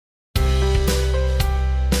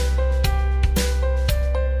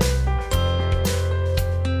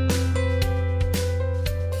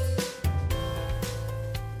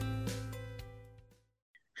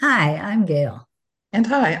I'm Gail. And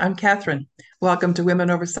hi, I'm Catherine. Welcome to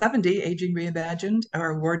Women Over 70, Aging Reimagined,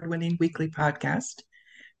 our award-winning weekly podcast.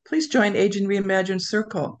 Please join Aging Reimagined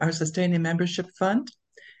Circle, our sustaining membership fund,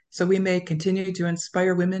 so we may continue to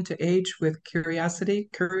inspire women to age with curiosity,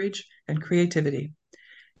 courage, and creativity.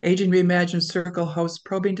 Aging Reimagined Circle hosts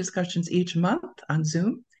probing discussions each month on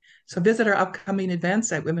Zoom. So visit our upcoming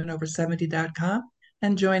events at womenover70.com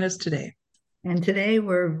and join us today. And today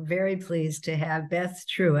we're very pleased to have Beth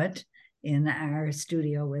Truett in our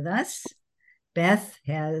studio with us. Beth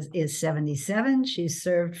is 77. She's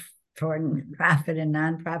served for profit and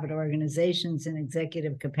nonprofit organizations in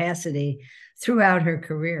executive capacity throughout her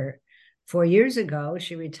career. 4 years ago,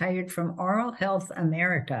 she retired from Oral Health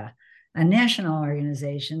America, a national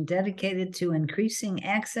organization dedicated to increasing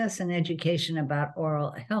access and education about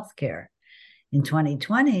oral health care. In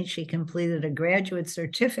 2020, she completed a graduate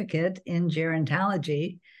certificate in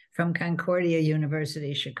gerontology from Concordia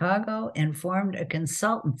University, Chicago, and formed a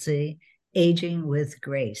consultancy, Aging with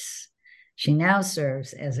Grace. She now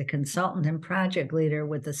serves as a consultant and project leader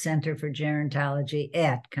with the Center for Gerontology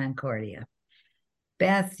at Concordia.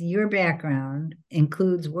 Beth, your background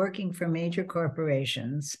includes working for major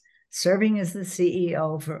corporations, serving as the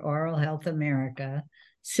CEO for Oral Health America,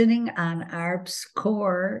 sitting on ARP's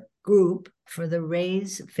core group for the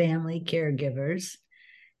Raised Family Caregivers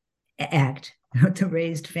Act, the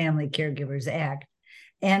Raised Family Caregivers Act,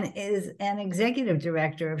 and is an executive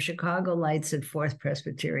director of Chicago Lights at Fourth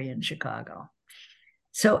Presbyterian Chicago.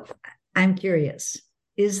 So I'm curious,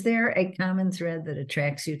 is there a common thread that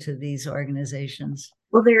attracts you to these organizations?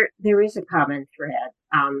 Well, there is a common thread,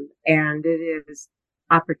 and it is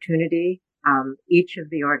opportunity. Each of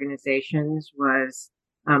the organizations was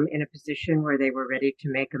in a position where they were ready to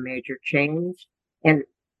make a major change. And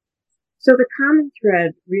so the common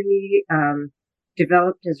thread really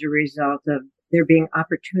developed as a result of there being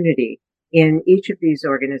opportunity in each of these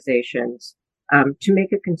organizations to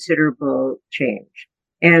make a considerable change.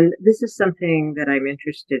 And this is something that I'm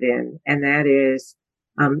interested in, and that is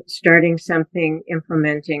starting something,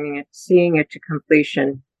 implementing it, seeing it to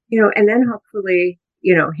completion, and then hopefully,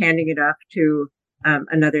 handing it off to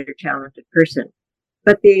another talented person.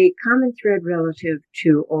 But the common thread relative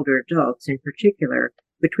to older adults in particular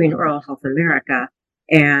between Oral Health America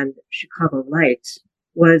and Chicago Lights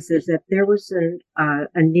is that there was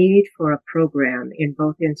a need for a program in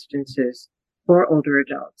both instances for older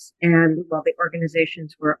adults. And while the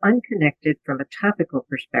organizations were unconnected from a topical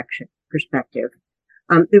perspective,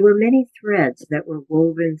 there were many threads that were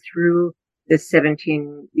woven through this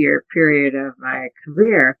 17-year period of my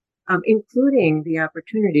career, including the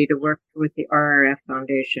opportunity to work with the RRF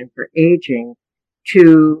Foundation for Aging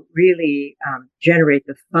to really generate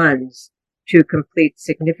the funds to complete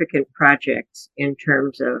significant projects in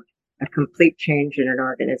terms of a complete change in an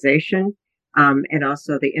organization, and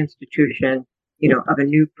also the institution, of a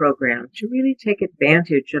new program to really take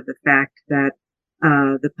advantage of the fact that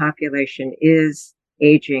the population is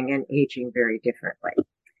aging and aging very differently.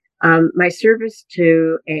 My service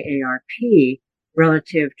to AARP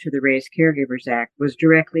relative to the Raised Caregivers Act was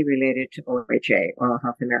directly related to OHA, Oral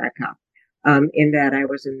Health America, in that I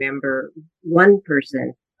was a member, one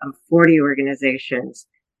person of 40 organizations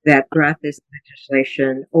that brought this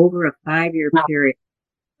legislation over a 5-year period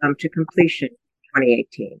to completion in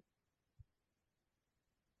 2018.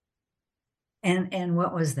 And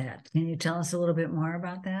what was that? Can you tell us a little bit more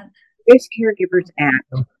about that? Raised Caregivers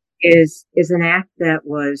Act is an act that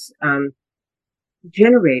was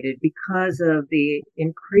generated because of the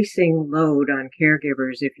increasing load on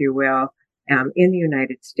caregivers, if you will, in the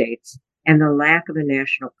United States and the lack of a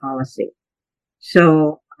national policy.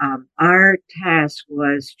 So our task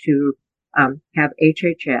was to have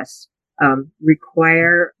HHS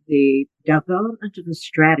require the development of a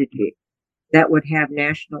strategy that would have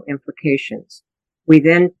national implications.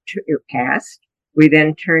 It passed. We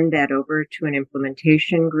then turned that over to an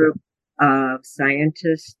implementation group of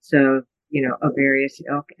scientists of various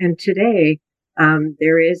ilk. And today,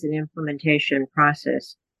 there is an implementation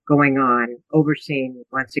process going on, overseen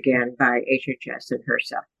once again by HHS and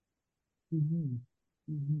HRSA. Mm-hmm.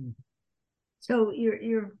 Mm-hmm. So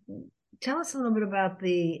tell us a little bit about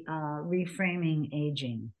the Reframing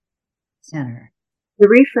Aging Center. The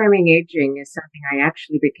Reframing Aging is something I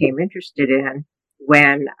actually became interested in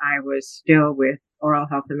when I was still with Oral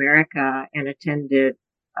Health America and attended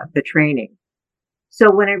the training.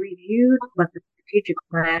 So when I reviewed what the strategic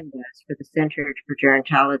plan was for the Center for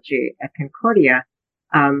Gerontology at Concordia,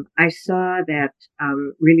 I saw that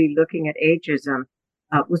really looking at ageism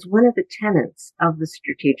was one of the tenets of the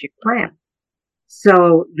strategic plan.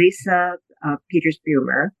 So Lisa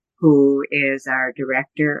Peters-Bumer, who is our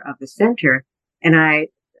director of the center. And I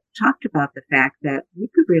talked about the fact that we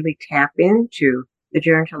could really tap into the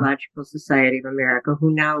Gerontological Society of America,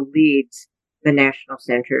 who now leads the National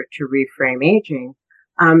Center to Reframe Aging,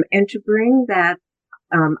 and to bring that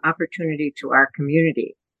opportunity to our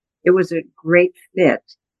community. It was a great fit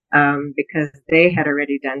because they had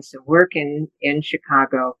already done some work in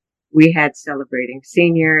Chicago. We had Celebrating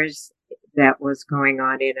Seniors that was going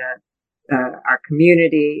on in our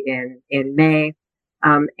community in May,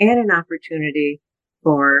 and an opportunity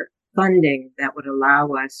for funding that would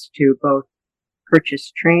allow us to both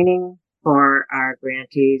purchase training for our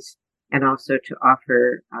grantees and also to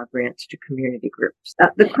offer grants to community groups.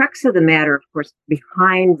 The crux of the matter, of course,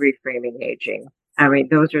 behind reframing aging, I mean,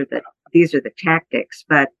 these are the tactics,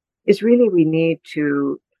 but is really we need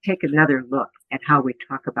to take another look at how we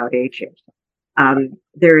talk about aging.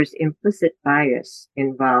 There's implicit bias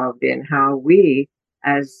involved in how we,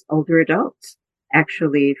 as older adults,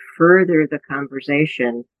 actually further the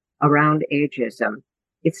conversation around ageism.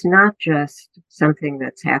 It's not just something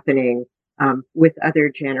that's happening with other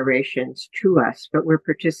generations to us, but we're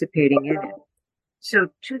participating in it. So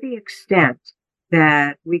to the extent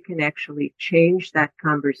that we can actually change that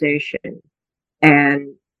conversation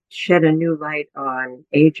and shed a new light on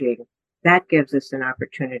aging, that gives us an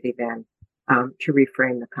opportunity then to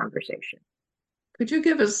reframe the conversation. Could you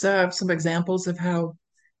give us some examples of how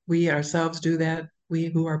we ourselves do that, we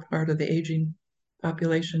who are part of the aging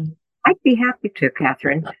population? I'd be happy to,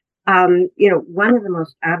 Catherine. One of the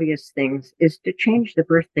most obvious things is to change the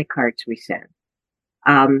birthday cards we send.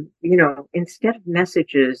 Instead of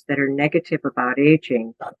messages that are negative about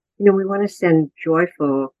aging, we want to send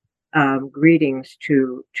joyful greetings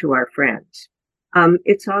to our friends.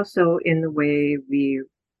 It's also in the way we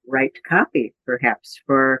write copy, perhaps,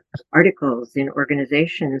 for articles in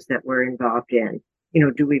organizations that we're involved in.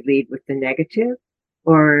 Do we lead with the negative,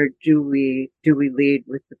 or do we lead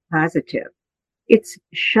with the positive? It's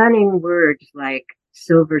shunning words like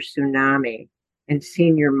silver tsunami and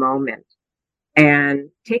senior moment and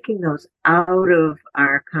taking those out of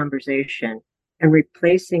our conversation and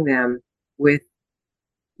replacing them with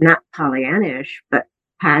not Pollyannish, but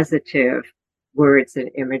positive words and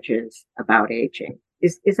images about aging.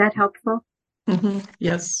 Is that helpful? Mm-hmm.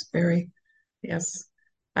 Yes, very. Yes.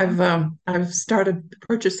 I've started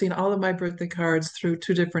purchasing all of my birthday cards through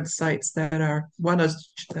two different sites that are, one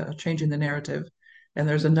is changing the narrative, and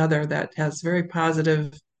there's another that has very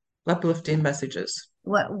positive, uplifting messages.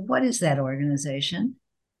 What is that organization?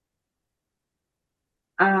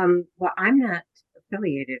 Well, I'm not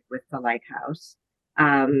affiliated with the Lighthouse,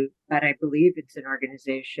 but I believe it's an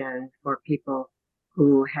organization for people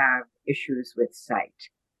who have issues with sight.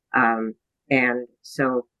 And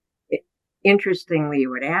so, interestingly, you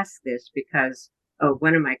would ask this because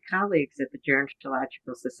one of my colleagues at the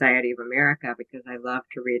Gerontological Society of America, because I love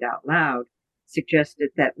to read out loud, suggested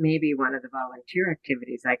that maybe one of the volunteer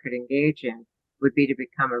activities I could engage in would be to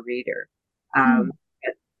become a reader.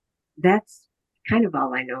 That's kind of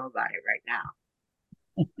all I know about it right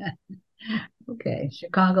now. Okay.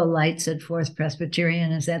 Chicago Lights at Fourth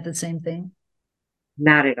Presbyterian, is that the same thing?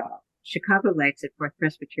 Not at all. Chicago Lights at Fourth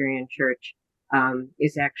Presbyterian Church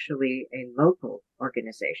is actually a local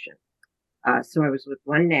organization. So I was with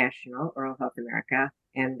one national, Oral Health America,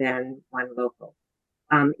 and then one local.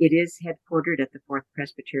 It is headquartered at the Fourth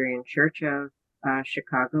Presbyterian Church of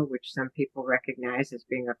Chicago, which some people recognize as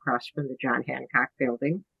being across from the John Hancock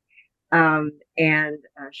Building. And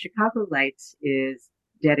Chicago Lights is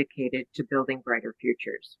dedicated to building brighter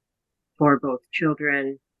futures for both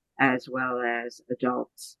children as well as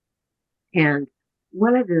adults. And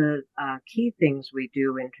one of the key things we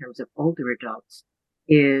do in terms of older adults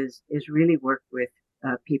is really work with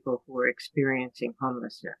people who are experiencing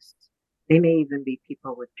homelessness. They may even be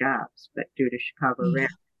people with jobs, but due to Chicago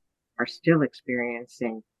rent, are still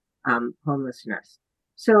experiencing homelessness.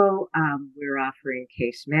 So we're offering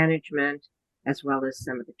case management as well as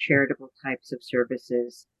some of the charitable types of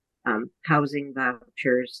services, housing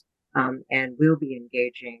vouchers, and we'll be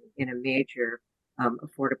engaging in a major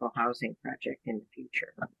affordable housing project in the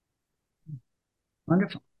future.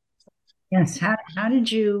 Wonderful. Yes. How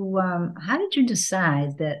did you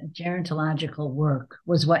decide that gerontological work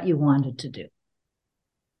was what you wanted to do?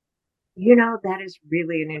 That is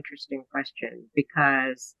really an interesting question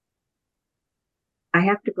because I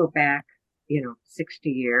have to go back, 60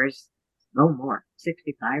 years, no more,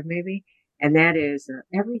 65 maybe. And that is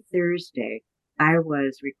every Thursday, I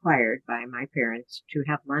was required by my parents to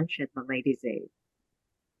have lunch at the Ladies' Aid.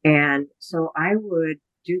 And so I would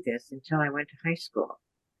do this until I went to high school.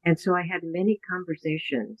 And so I had many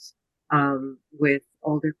conversations with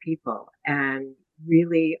older people and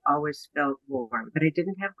really always felt warm. But I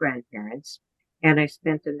didn't have grandparents. And I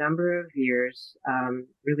spent a number of years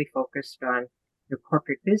really focused on the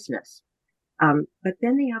corporate business. But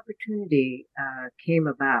then the opportunity came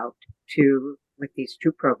about to, with these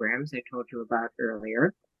two programs I told you about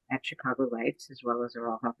earlier at Chicago Lights as well as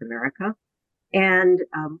Oral Health America. And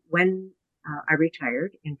when I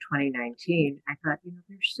retired in 2019, I thought,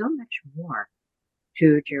 there's so much more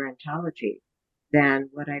to gerontology than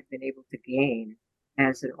what I've been able to gain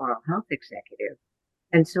as an oral health executive.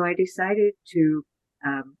 And so I decided to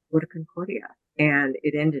go to Concordia. And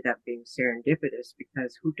it ended up being serendipitous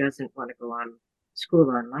because who doesn't want to go on school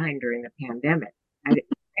online during the pandemic? I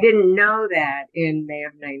didn't know that in May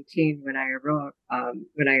of 19 when I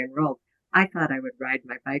enrolled. I thought I would ride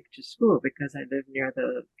my bike to school because I lived near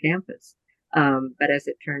the campus. But as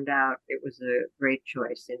it turned out, it was a great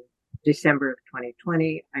choice. In December of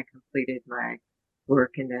 2020, I completed my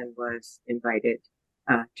work and then was invited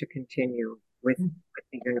to continue with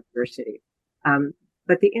the university.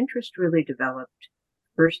 But the interest really developed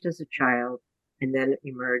first as a child and then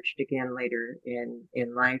emerged again later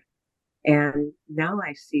in life. And now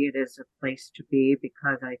I see it as a place to be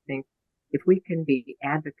because I think if we can be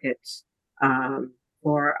advocates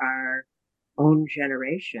for our own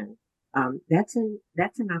generation, that's an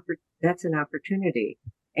opportunity.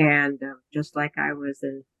 And just like I was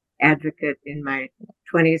an advocate in my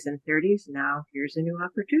 20s and 30s, now here's a new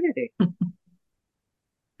opportunity.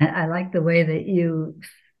 I like the way that you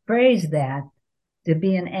phrase that, to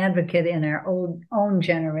be an advocate in our own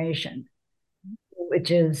generation, which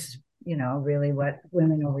is, really what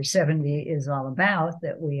Women Over 70 is all about,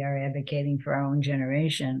 that we are advocating for our own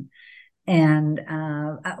generation. And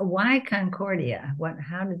why Concordia?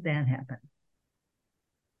 How did that happen?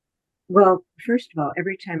 Well, first of all,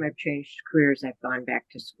 every time I've changed careers, I've gone back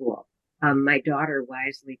to school. My daughter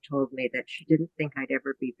wisely told me that she didn't think I'd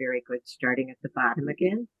ever be very good starting at the bottom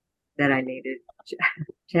again, that I needed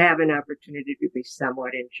to have an opportunity to be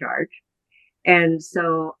somewhat in charge. And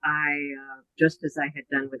so I, just as I had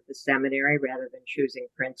done with the seminary, rather than choosing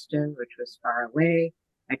Princeton, which was far away,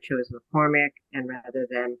 I chose McCormick, and rather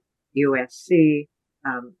than USC,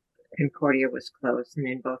 Concordia was close, and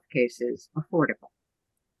in both cases, affordable.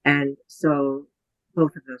 And so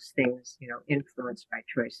both of those things, influenced my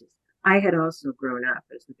choices. I had also grown up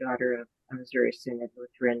as the daughter of a Missouri Synod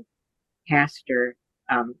Lutheran pastor,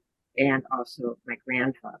 and also my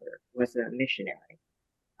grandfather was a missionary.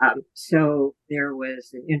 So there was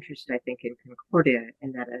an interest, I think, in Concordia,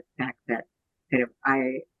 in that fact that kind of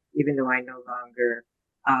even though I no longer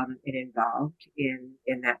am involved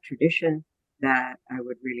in that tradition, that I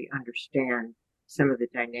would really understand some of the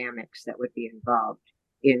dynamics that would be involved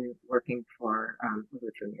in working for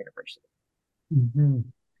Lutheran University. Mm-hmm.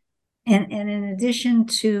 And in addition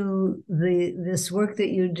to this work that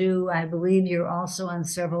you do, I believe you're also on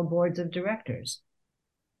several boards of directors.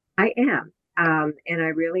 I am, and I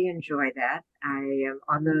really enjoy that. I am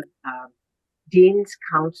on the Dean's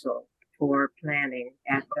Council for Planning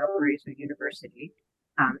at Valparaiso University,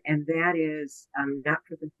 and that is not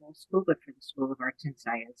for the whole school, but for the School of Arts and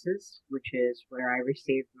Sciences, which is where I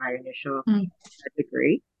received my initial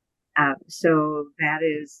degree. So that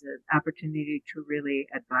is an opportunity to really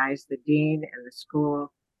advise the dean and the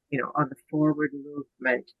school, on the forward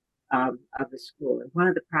movement of the school. And one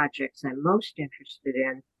of the projects I'm most interested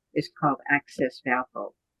in is called Access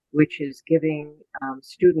Valpo, which is giving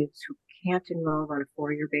students who can't enroll on a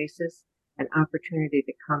 4-year basis an opportunity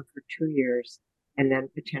to come for 2 years and then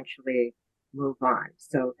potentially move on.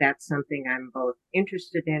 So that's something I'm both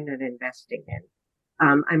interested in and investing in.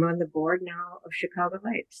 I'm on the board now of Chicago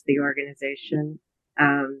Lights, the organization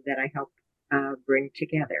that I help bring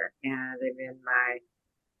together, and I'm in my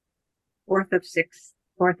fourth of six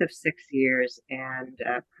years, and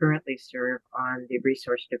currently serve on the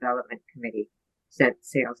Resource Development Committee, since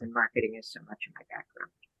sales and marketing is so much of my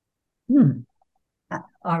background.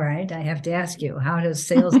 All right, I have to ask you, how does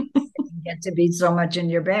sales get to be so much in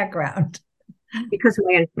your background? Because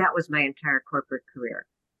that was my entire corporate career.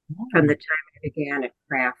 From the time I began at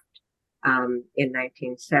Kraft in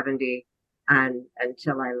 1970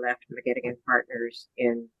 until I left McGettigan Partners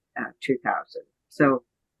in 2000. So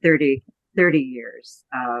 30 years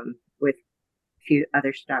with a few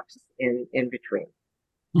other stops in between.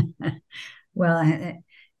 Well,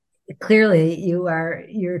 clearly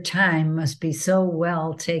your time must be so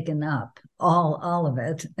well taken up, all of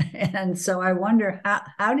it. And so I wonder,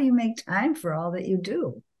 how do you make time for all that you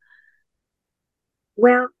do?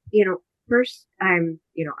 Well, first I'm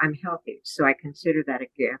healthy, so I consider that a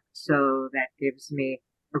gift. So that gives me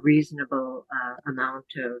a reasonable amount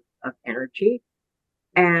of energy.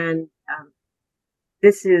 And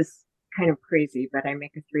this is kind of crazy, but I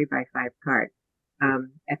make a 3x5 card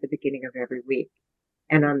at the beginning of every week.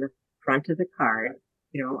 And on the front of the card,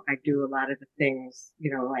 I do a lot of the things,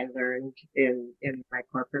 I learned in my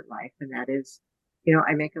corporate life. And that is,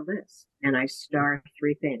 I make a list and I star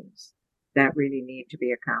 3 things that really need to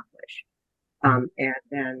be accomplished. And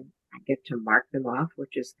then I get to mark them off,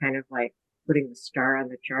 which is kind of like putting the star on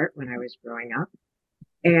the chart when I was growing up.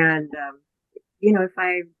 And, if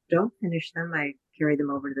I don't finish them, I carry them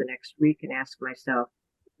over to the next week and ask myself,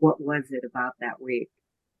 what was it about that week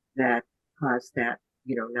that caused that,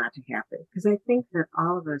 not to happen? Because I think that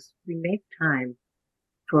all of us, we make time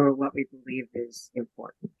for what we believe is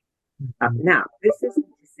important. Now, this isn't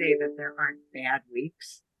to say that there aren't bad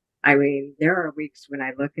weeks. I mean, there are weeks when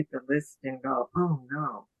I look at the list and go, oh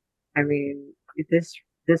no, I mean, this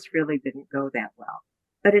really didn't go that well.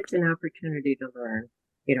 But it's an opportunity to learn,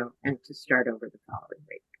 and to start over the following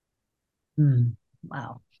week.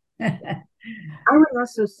 Wow. I would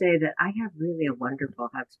also say that I have really a wonderful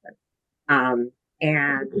husband.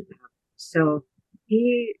 And so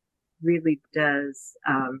he really does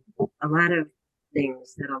a lot of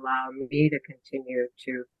things that allow me to continue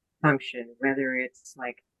to function, whether it's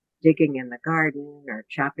like digging in the garden or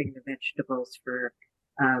chopping the vegetables for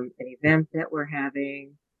an event that we're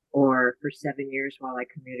having, or for 7 years while I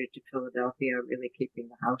commuted to Philadelphia, really keeping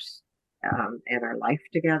the house and our life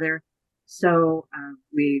together. So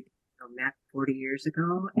we met 40 years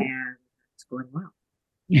ago, and it's going well.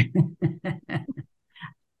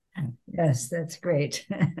 Yes, that's great.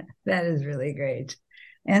 That is really great.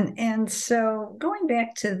 And so going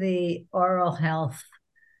back to the oral health,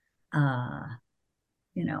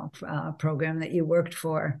 program that you worked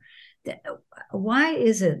for, why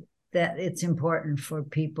is it that it's important for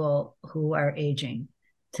people who are aging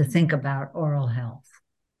to think about oral health?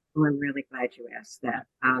 Well, I'm really glad you asked that.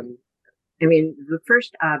 I mean, the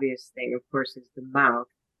first obvious thing, of course, is the mouth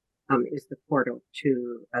is the portal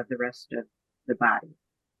to the rest of the body.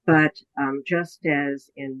 But just as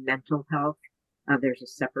in mental health, there's a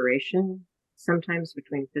separation sometimes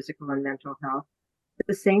between physical and mental health.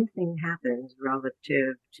 The same thing happens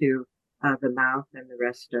relative to the mouth and the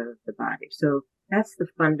rest of the body. So that's the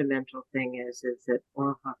fundamental thing is that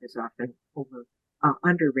oral health is often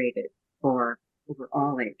underrated for over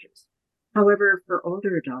all ages. However, for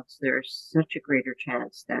older adults, there's such a greater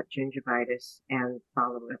chance that gingivitis and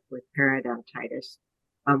follow-up with periodontitis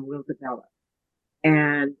will develop.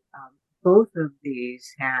 And both of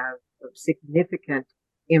these have significant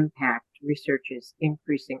impact. Research is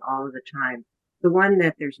increasing all of the time. The one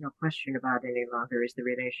that there's no question about any longer is the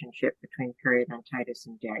relationship between periodontitis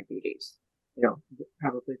and diabetes.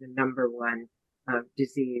 Probably the number one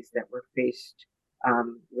disease that we're faced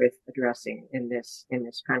with addressing in this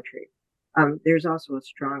country. There's also a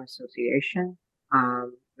strong association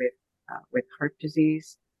with heart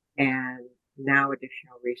disease, and now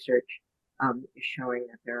additional research is showing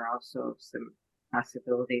that there are also some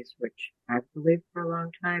possibilities, which I've believed for a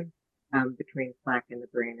long time, between plaque in the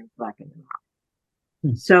brain and plaque in the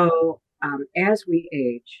mouth. So as we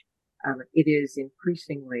age, it is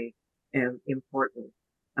increasingly important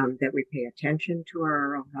that we pay attention to our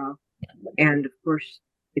oral health. And of course,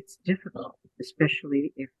 it's difficult,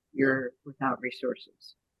 especially if you're without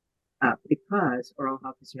resources, because oral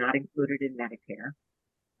health is not included in Medicare.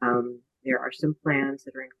 There are some plans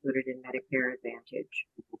that are included in Medicare Advantage,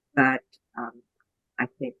 but I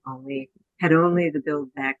think only the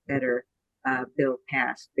Build Back Better bill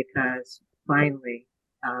passed, because finally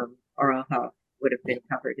oral health would have been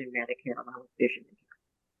covered in Medicare along with vision insurance.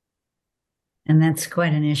 And that's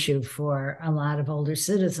quite an issue for a lot of older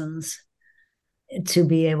citizens to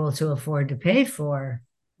be able to afford to pay for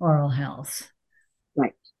oral health.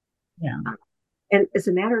 Right. Yeah. And as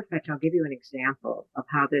a matter of fact, I'll give you an example of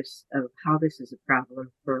how this is a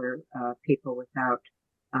problem for people without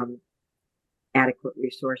adequate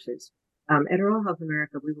resources. At Oral Health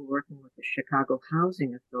America, we were working with the Chicago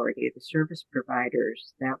Housing Authority, the service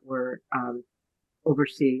providers that were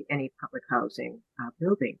oversee any public housing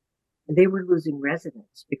building. And they were losing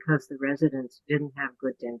residents because the residents didn't have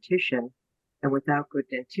good dentition. And without good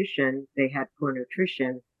dentition, they had poor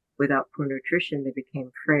nutrition. Without poor nutrition, they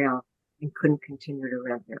became frail and couldn't continue to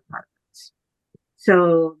rent their apartments.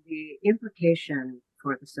 So the implication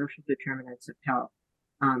for the social determinants of health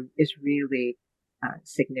is really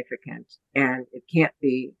significant, and it can't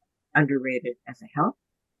be underrated as a health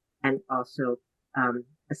and also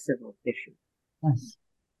a civil issue. Yes.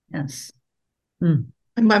 Yes.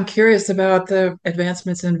 I'm curious about the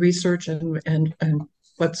advancements in research and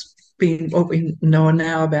what we know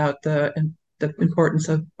now about the importance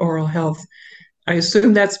of oral health. I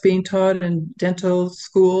assume that's being taught in dental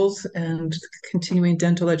schools and continuing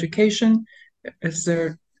dental education.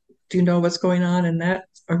 Do you know what's going on in that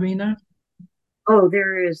arena? Oh,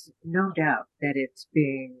 there is no doubt that it's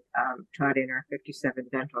being taught in our 57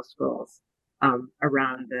 dental schools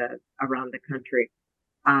around the country.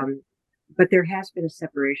 Um, but there has been a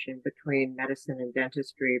separation between medicine and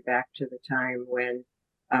dentistry back to the time when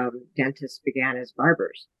dentists began as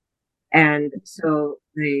barbers. And so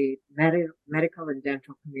the medical and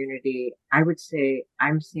dental community, I would say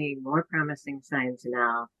I'm seeing more promising signs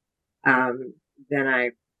now um, than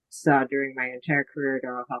I saw during my entire career at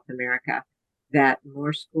Oral Health America, that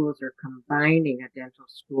more schools are combining a dental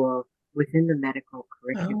school within the medical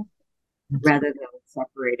curriculum Oh, rather than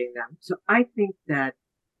separating them. So I think that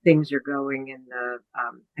things are going in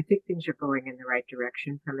the right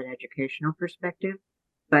direction from an educational perspective.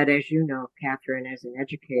 But as you know, Catherine, as an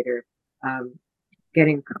educator, um,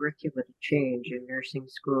 getting curricula to change in nursing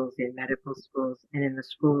schools, in medical schools, and in the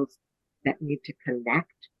schools that need to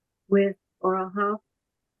connect with oral health,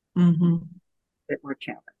 mm-hmm. a bit more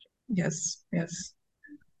challenging. Yes, yes.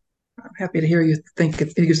 I'm happy to hear you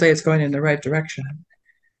say it's going in the right direction.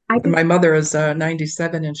 I do. My mother is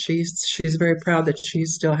 97, and she's very proud that she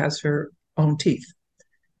still has her own teeth.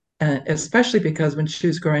 And especially because when she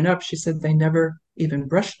was growing up, she said they never even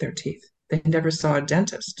brushed their teeth. They never saw a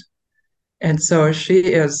dentist. And so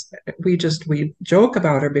we joke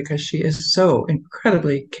about her because she is so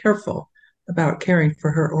incredibly careful about caring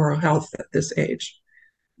for her oral health at this age.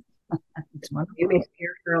 It's You wonderful. may stay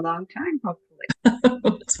here for a long time, hopefully.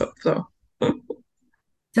 Let's hope so.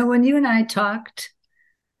 So when you and I talked,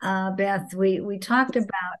 Beth, we talked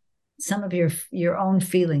about some of your own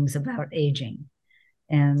feelings about aging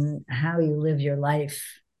and how you live your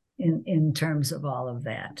life in terms of all of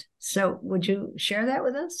that. So would you share that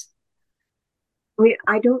with us?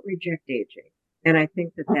 I don't reject aging, and I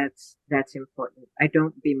think that that's important. I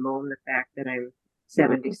don't bemoan the fact that I'm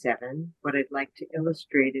 77. What I'd like to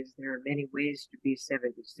illustrate is there are many ways to be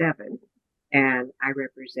 77, and I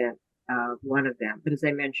represent one of them. But as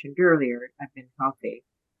I mentioned earlier, I've been healthy,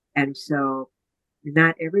 and so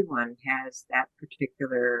not everyone has that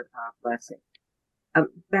particular blessing.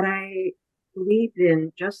 But I believe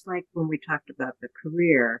in, just like when we talked about the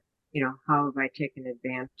career, how have I taken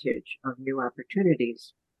advantage of new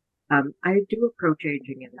opportunities? I do approach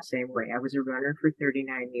aging in the same way. I was a runner for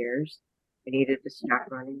 39 years. I needed to stop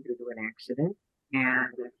running due to an accident, and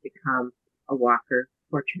I've become a walker.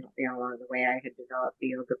 Fortunately, along the way, I had developed the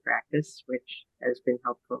yoga practice, which has been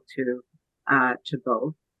helpful to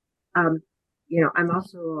both. Um, I'm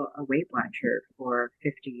also a Weight Watcher for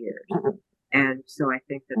 50 years. And so I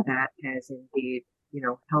think that that has indeed,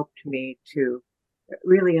 helped me to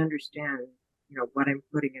really understand, what I'm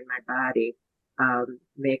putting in my body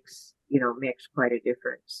makes quite a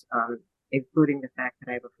difference, including the fact that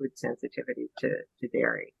I have a food sensitivity to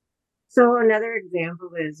dairy. So another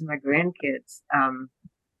example is my grandkids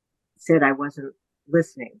said I wasn't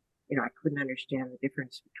listening. I couldn't understand the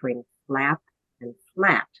difference between flap and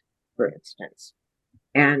flat, for instance.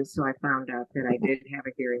 And so I found out that I did have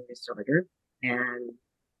a hearing disorder, and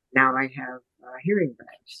now I have hearing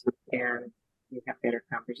aids, and we have better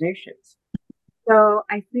conversations. So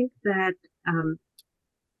I think that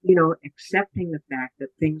accepting the fact that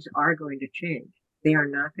things are going to change, they are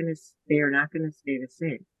not going to stay the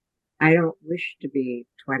same. I don't wish to be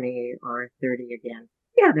 20 or 30 again.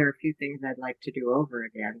 Yeah, there are a few things I'd like to do over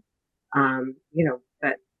again.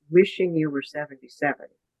 But wishing you were 77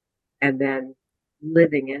 and then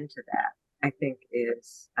living into that, I think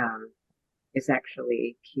is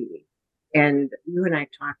actually key. And you and I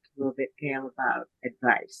talked a little bit, Gail, about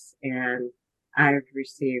advice, and I've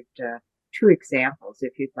received two examples.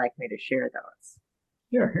 If you'd like me to share those.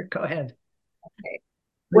 Sure, go ahead. Okay.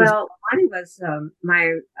 Well, one was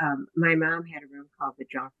my mom had a room called the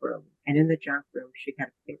junk room, and in the junk room she had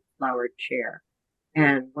a pink flowered chair.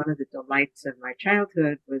 And one of the delights of my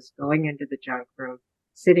childhood was going into the junk room,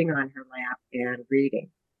 sitting on her lap and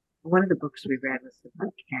reading. One of the books we read was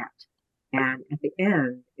about a cat, and at the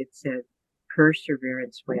end it said,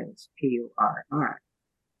 "Perseverance wins." Purr.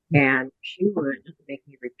 And she would make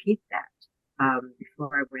me repeat that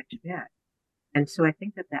before I went to bed. And so I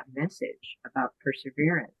think that that message about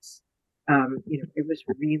perseverance, it was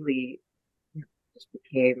really, just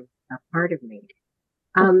became a part of me.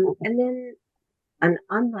 And then an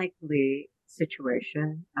unlikely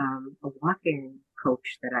situation, a walking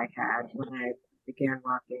coach that I had when I began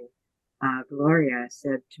walking, Gloria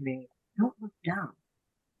said to me, "Don't look down,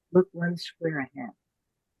 look one square ahead."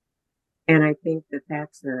 And I think that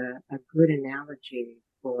that's a good analogy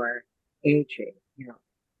for aging. You know,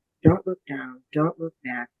 don't look down, don't look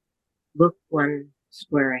back, look one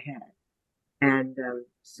square ahead. And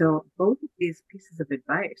so both of these pieces of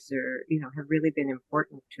advice are, have really been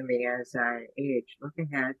important to me as I age. Look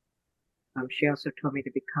ahead. She also told me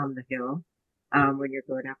to become the hill when you're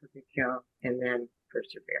going up a big hill, and then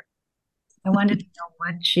persevere. I wanted to know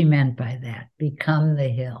what she meant by that. Become the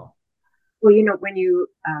hill. Well, when you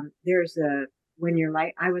when you're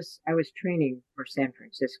like I was training for San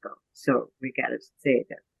Francisco, so we got to say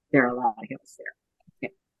that there are a lot of hills there.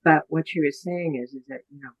 Okay. But what she was saying is that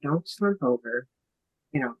don't slump over,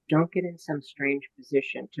 don't get in some strange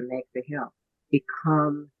position to make the hill.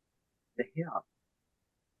 Become the hill.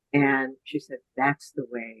 And she said that's the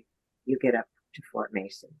way you get up to Fort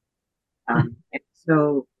Mason. And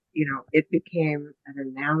so it became an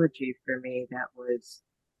analogy for me that was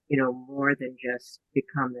more than just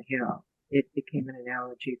become the hill. It became an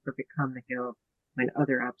analogy for become the hill when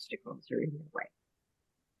other obstacles are in your way.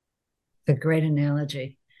 It's a great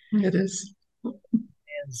analogy. It is.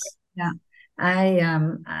 Yeah.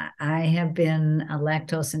 I have been a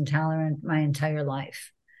lactose intolerant my entire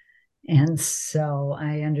life. And so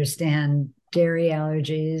I understand dairy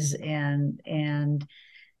allergies and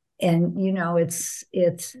it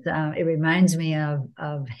reminds me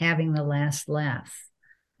of having the last laugh,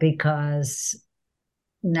 because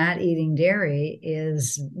not eating dairy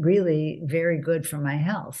is really very good for my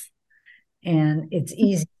health. And it's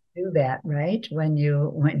easy to do that, right? When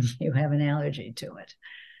you have an allergy to it.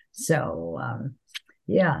 So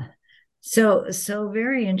yeah. So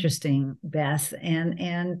very interesting, Beth.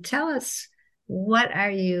 And tell us, what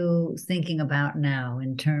are you thinking about now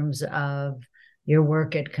in terms of your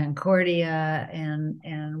work at Concordia,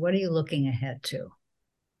 and what are you looking ahead to?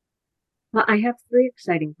 Well, I have 3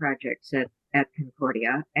 exciting projects at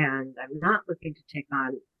Concordia, and I'm not looking to take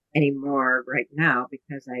on any more right now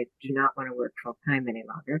because I do not want to work full time any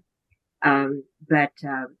longer. But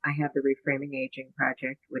I have the Reframing Aging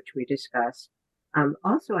project, which we discussed.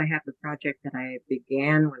 Also, I have the project that I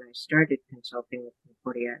began when I started consulting with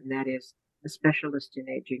Concordia, and that is a specialist in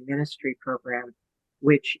aging ministry program,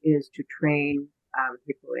 which is to train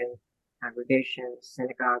people in congregations,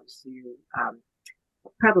 synagogues,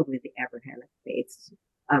 probably the Abrahamic faiths,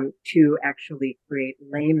 to actually create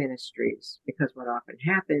lay ministries. Because what often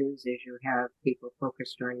happens is you have people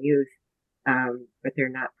focused on youth, but they're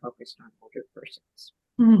not focused on older persons.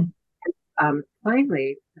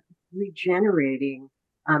 Finally, regenerating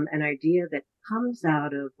an idea that comes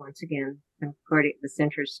out of, once again, Concordia, the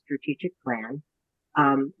Center's strategic plan.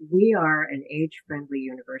 We are an age-friendly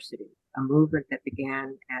university, a movement that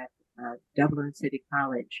began at Dublin City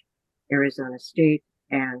College, Arizona State,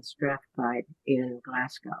 and Strathclyde in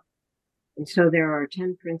Glasgow. And so there are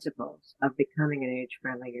 10 principles of becoming an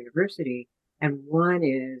age-friendly university, and one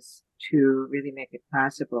is to really make it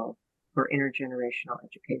possible for intergenerational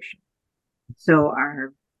education. So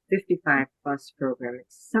our 55 plus program,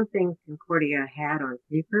 it's something Concordia had on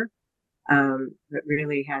paper, but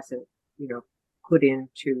really hasn't, put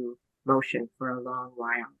into motion for a long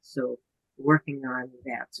while. So working on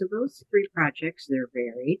that. So those 3 projects, they're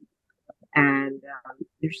varied, and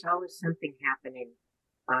there's always something happening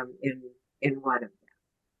in one of them.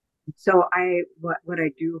 So what I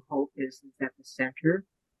do hope is that the center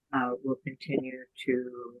will continue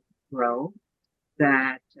to grow,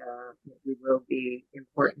 that we will be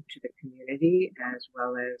important to the community as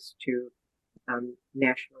well as to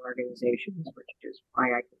national organizations, which is why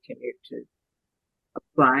I continue to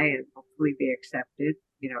apply and hopefully be accepted,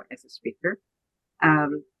 as a speaker.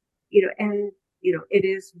 And it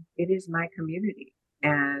is my community,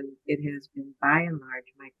 and it has been by and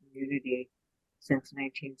large my community since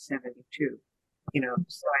 1972. So I'm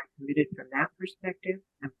committed from that perspective.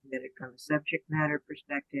 I'm committed from a subject matter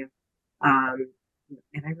perspective. And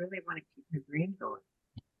I really want to keep my brain going.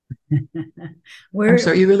 I'm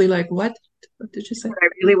sorry, you really like what? What did you say? I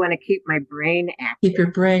really want to keep my brain active. Keep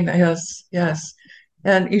your brain, yes.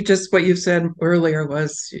 And what you said earlier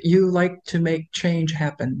was you like to make change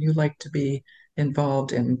happen. You like to be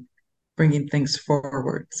involved in bringing things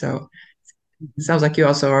forward. So it sounds like you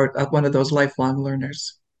also are one of those lifelong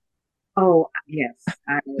learners. Oh, yes.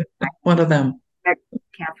 One of them.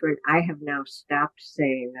 Catherine, I have now stopped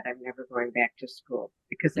saying that I'm never going back to school,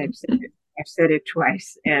 because I've said it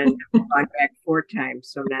twice and I've gone back 4 times,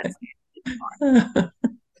 so I'm not saying it anymore.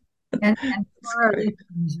 And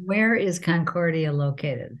where is Concordia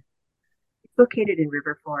located? It's located in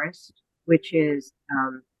River Forest, which is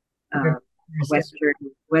a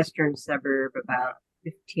western suburb about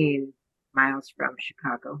 15 miles from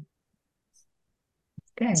Chicago.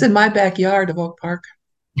 Okay. It's in my backyard of Oak Park.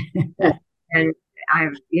 And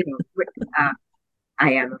I've,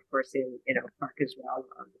 I am, of course, in Oak Park as well,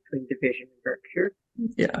 between Division and Berkshire.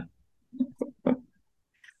 Yeah.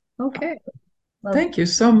 Okay. Well, Thank you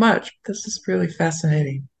so much. This is really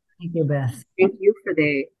fascinating. thank you, Beth. Thank you for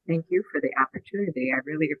the opportunity. I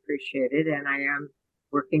really appreciate it, and I am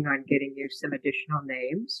working on getting you some additional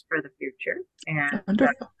names for the future. And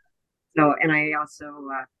Wonderful. and I also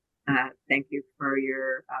thank you for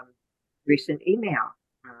your recent email,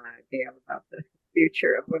 Gail, about the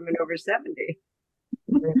future of women over 70.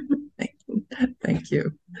 Thank you. Thank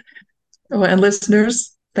you. Oh, and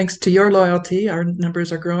listeners, thanks to your loyalty, our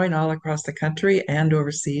numbers are growing all across the country and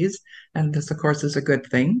overseas. And this, of course, is a good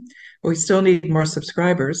thing. We still need more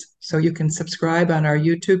subscribers. So you can subscribe on our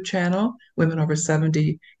YouTube channel, Women Over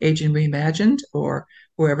 70 Aging Reimagined, or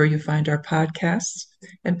wherever you find our podcasts.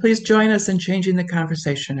 And please join us in changing the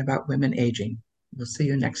conversation about women aging. We'll see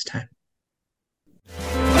you next time.